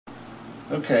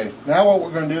Okay, now what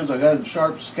we're going to do is I got a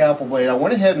sharp scalpel blade. I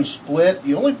went ahead and split.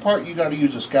 The only part you got to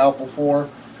use a scalpel for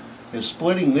is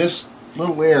splitting this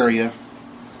little area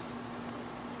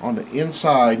on the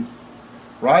inside,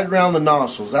 right around the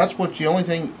nostrils. That's what's the only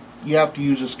thing you have to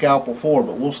use a scalpel for,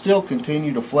 but we'll still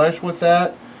continue to flesh with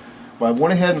that. But I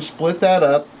went ahead and split that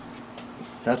up.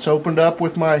 That's opened up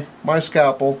with my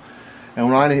scalpel,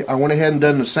 and when I went ahead and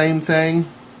done the same thing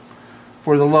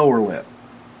for the lower lip.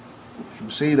 As you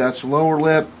can see, that's the lower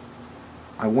lip.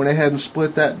 I went ahead and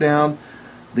split that down.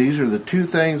 These are the two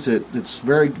things that it's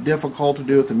very difficult to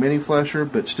do with the mini flesher,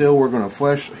 but still we're going to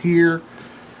flesh here,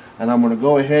 and I'm going to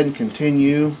go ahead and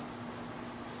continue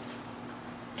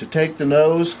to take the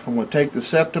nose. I'm going to take the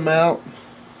septum out.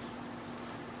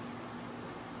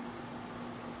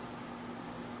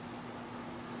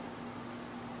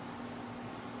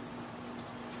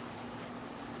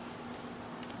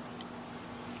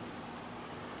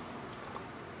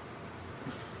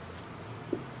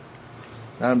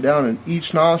 Now I'm down in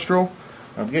each nostril.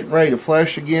 I'm getting ready to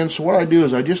flesh again. So what I do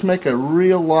is I just make a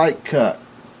real light cut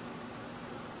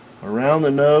around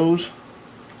the nose.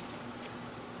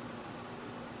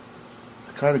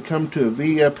 I kind of come to a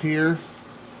V up here.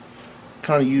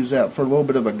 Kind of use that for a little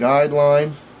bit of a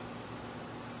guideline.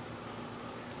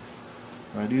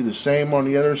 I do the same on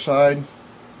the other side.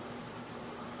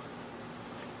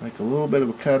 Make a little bit of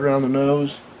a cut around the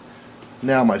nose.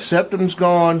 Now my septum's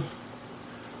gone.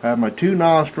 I have my two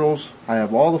nostrils. I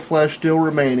have all the flesh still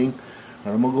remaining.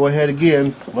 And I'm going to go ahead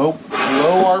again, low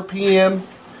RPM,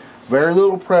 very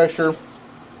little pressure,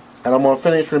 and I'm going to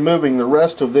finish removing the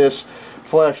rest of this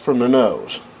flesh from the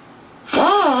nose.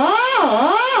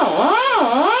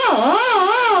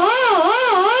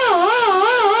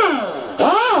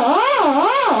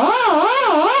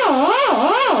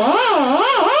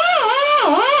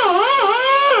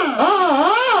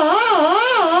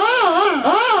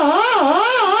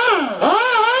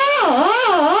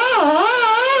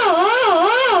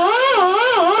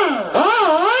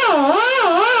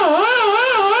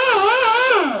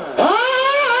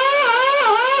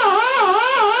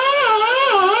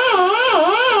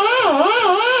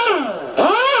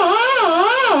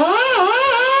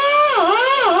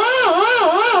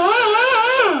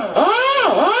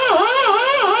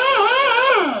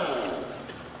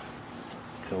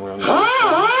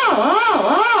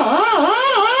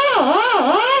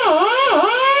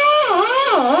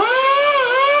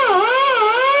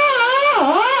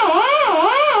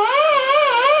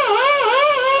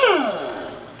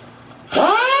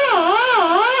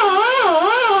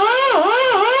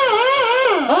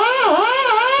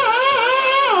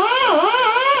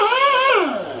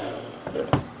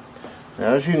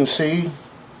 Now, as you can see,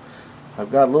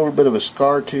 I've got a little bit of a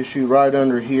scar tissue right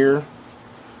under here.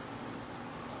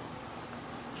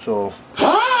 So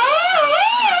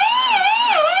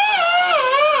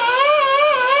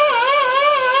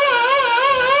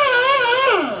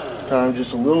I'm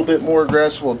just a little bit more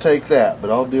aggressive. We'll take that, but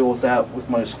I'll deal with that with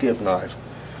my skiff knife.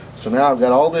 So now I've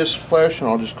got all this flesh, and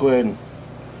I'll just go ahead and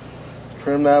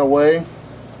trim that away.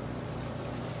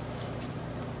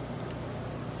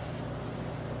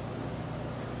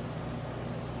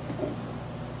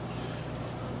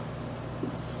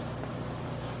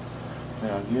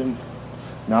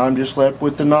 Now I'm just left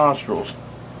with the nostrils.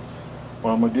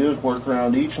 What I'm going to do is work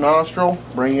around each nostril,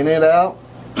 bringing it out.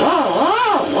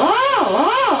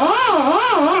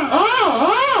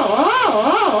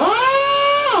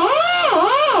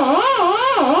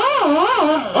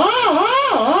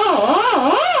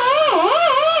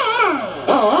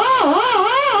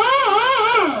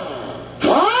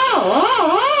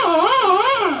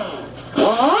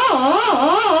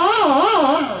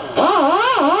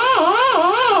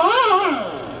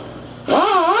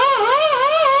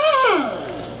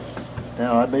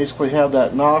 Basically have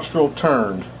that nostril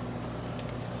turned.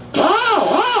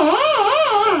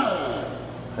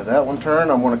 Have that one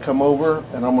turned, I'm going to come over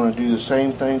and I'm going to do the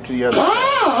same thing to the other side.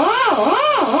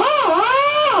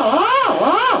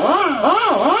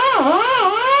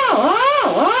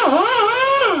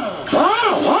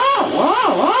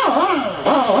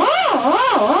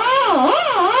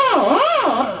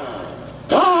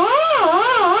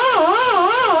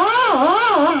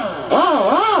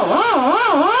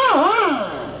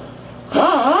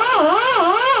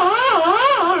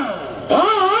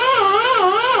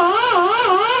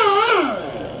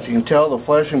 Tell the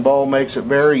fleshing ball makes it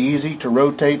very easy to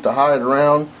rotate the hide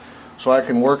around, so I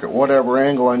can work at whatever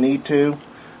angle I need to.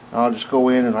 I'll just go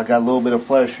in, and I got a little bit of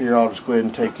flesh here. I'll just go ahead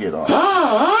and take it off.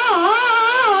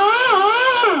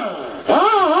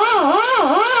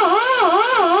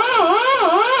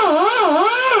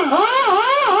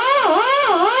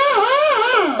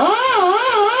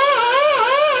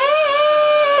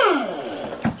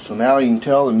 now you can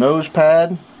tell the nose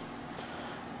pad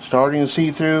starting to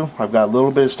see through. I've got a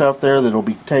little bit of stuff there that'll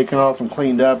be taken off and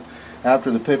cleaned up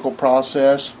after the pickle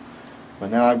process.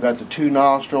 But now I've got the two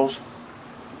nostrils.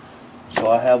 So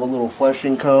I have a little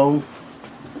fleshing cone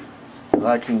that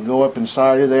I can go up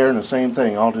inside of there, and the same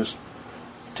thing. I'll just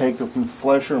take the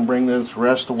flesher and bring this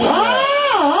rest of the way out.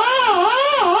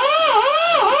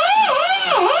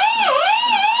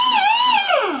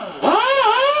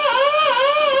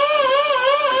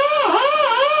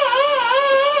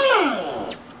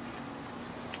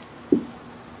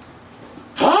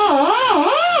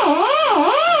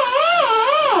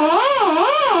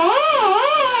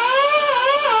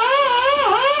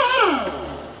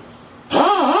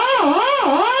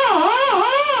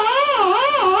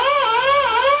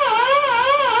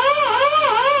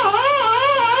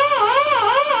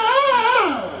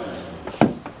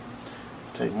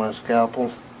 Take my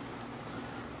scalpel,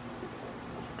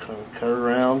 kind of cut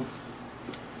around.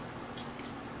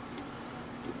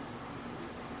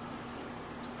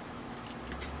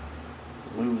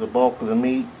 Move the bulk of the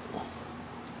meat,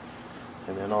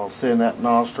 and then I'll thin that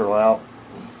nostril out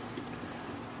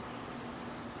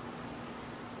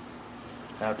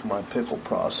after my pickle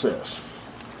process.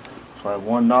 So I have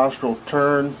one nostril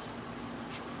turn.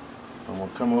 I'm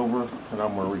going to come over and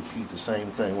I'm going to repeat the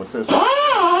same thing with this one.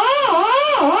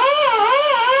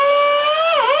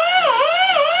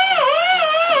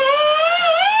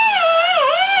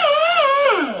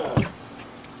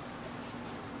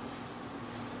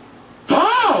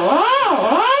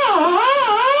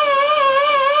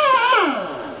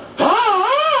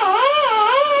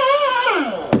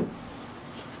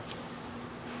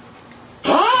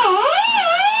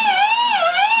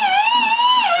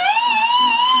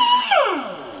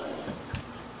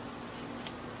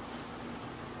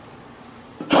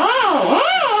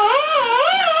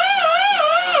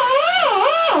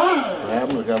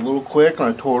 Got a little quick and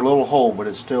I tore a little hole, but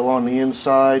it's still on the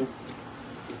inside.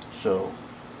 So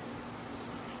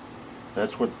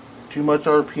that's what too much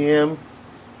RPM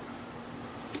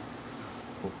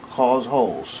will cause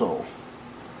holes. So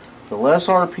the less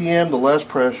RPM, the less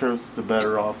pressure, the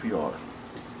better off you are.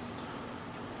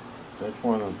 That's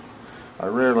one of, I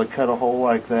rarely cut a hole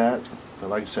like that, but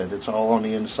like I said, it's all on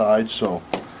the inside. So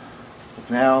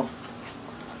now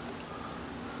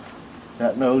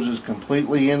that nose is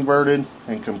completely inverted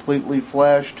and completely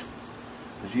fleshed.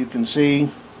 As you can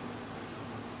see,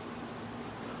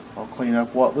 I'll clean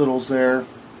up what little's there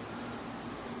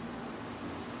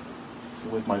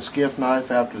with my skiff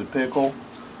knife after the pickle.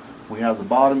 We have the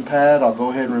bottom pad. I'll go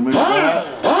ahead and remove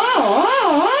that.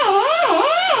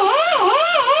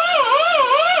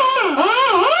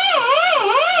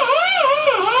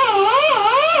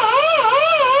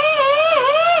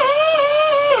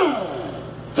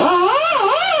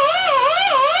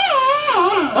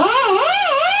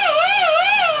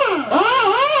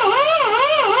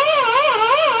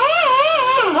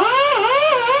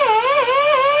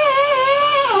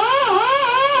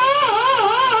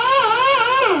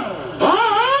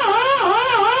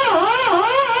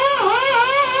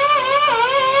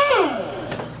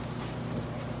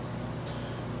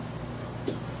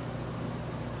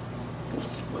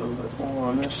 A little bit more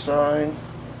on this side.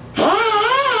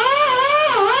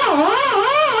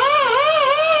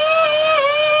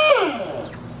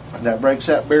 And that breaks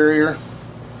that barrier.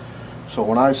 So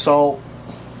when I salt,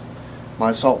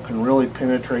 my salt can really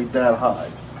penetrate that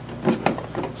hide.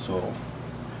 So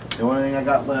the only thing I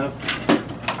got left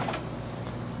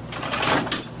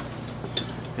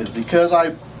is, because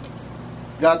I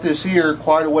got this here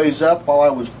quite a ways up while I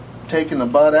was taking the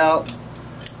butt out,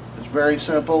 it's very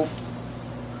simple.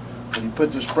 When you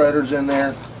put the spreaders in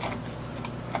there,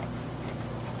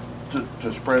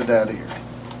 to spread that here.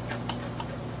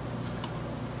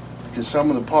 Because some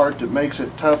of the part that makes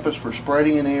it toughest for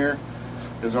spreading in here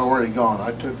is already gone.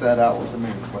 I took that out with the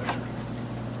mini flesher.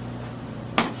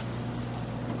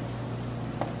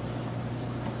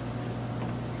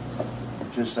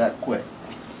 Just that quick.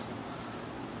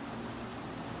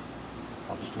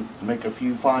 I'll just make a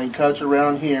few fine cuts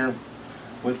around here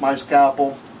with my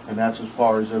scalpel, and that's as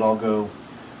far as it'll go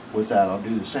with that. I'll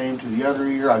do the same to the other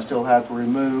ear. I still have to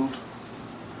remove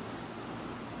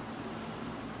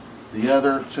the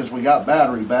other. Since we got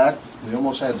battery back, we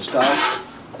almost had to stop.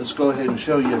 Let's go ahead and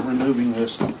show you removing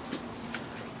this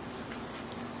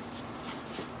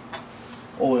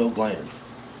oil gland.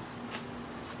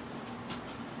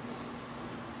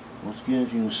 Once again,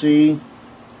 as you can see,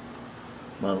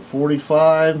 about a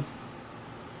 45.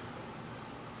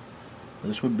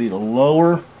 This would be the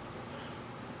lower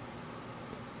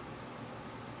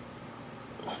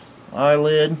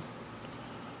eyelid.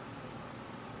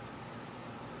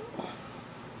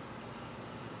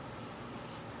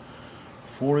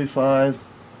 45.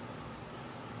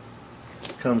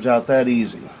 Comes out that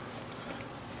easy.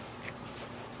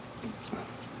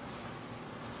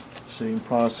 Same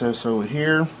process over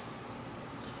here.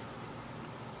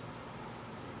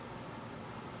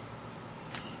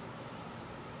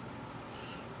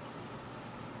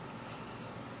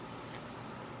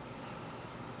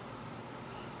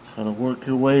 Kind of work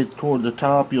your way toward the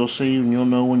top. You'll see, and you'll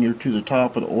know when you're to the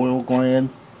top of the oil gland.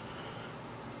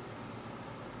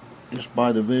 Just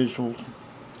by the visual,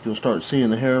 you'll start seeing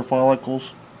the hair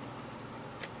follicles.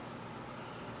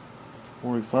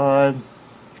 45.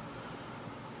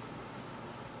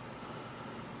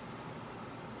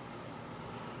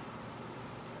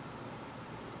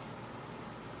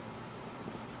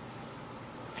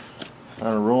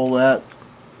 Kind of roll that,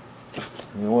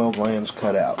 and the oil gland's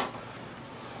cut out. So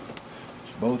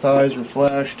both eyes are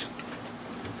flashed.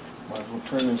 Might as well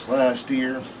turn this last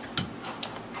ear.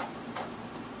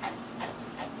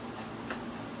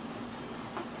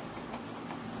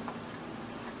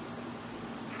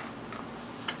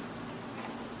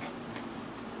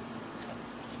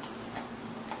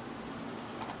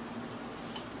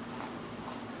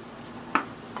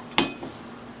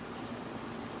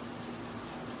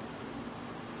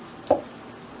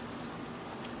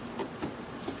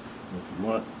 If you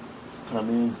want, come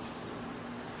in,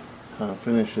 kind of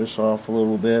finish this off a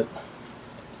little bit.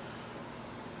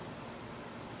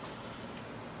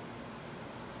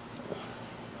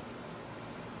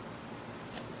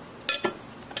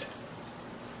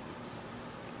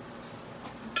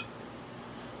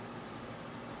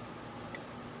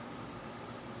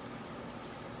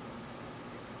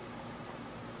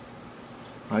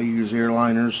 I use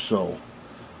airliners, so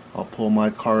I'll pull my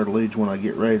cartilage when I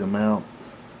get ready to mount.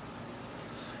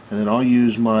 And then I'll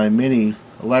use my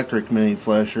electric mini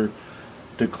flesher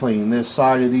to clean this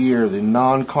side of the ear, the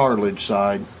non-cartilage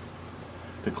side,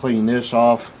 to clean this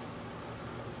off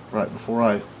right before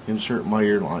I insert my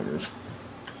airliners.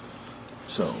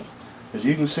 So, as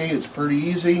you can see, it's pretty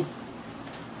easy,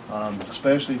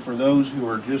 especially for those who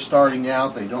are just starting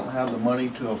out. They don't have the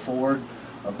money to afford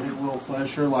a big little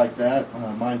flesher like that.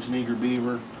 Mine's an Eager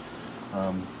Beaver,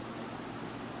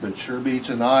 but sure beats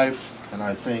a knife. And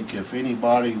I think if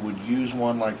anybody would use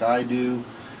one like I do,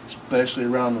 especially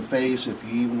around the face, if you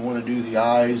even want to do the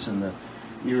eyes and the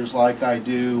ears like I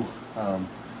do, I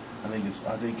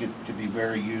think it could be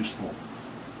very useful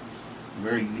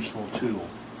tool.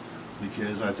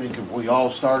 Because I think if we all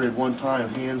started one time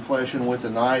hand fleshing with a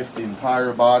knife, the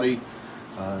entire body,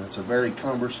 it's a very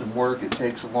cumbersome work. It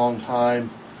takes a long time,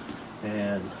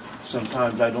 and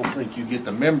sometimes I don't think you get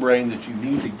the membrane that you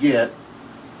need to get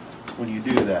when you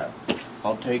do that.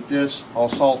 I'll take this, I'll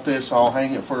salt this, I'll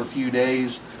hang it for a few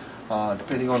days,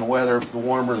 depending on the weather. If the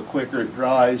warmer, the quicker it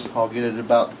dries. I'll get it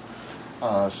about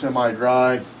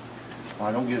semi-dry.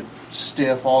 I don't get it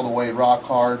stiff all the way rock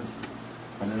hard,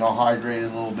 and then I'll hydrate it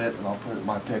a little bit, and I'll put it in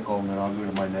my pickle, and then I'll go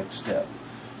to my next step.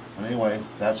 But anyway,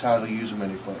 that's how to use a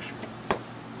mini flesher.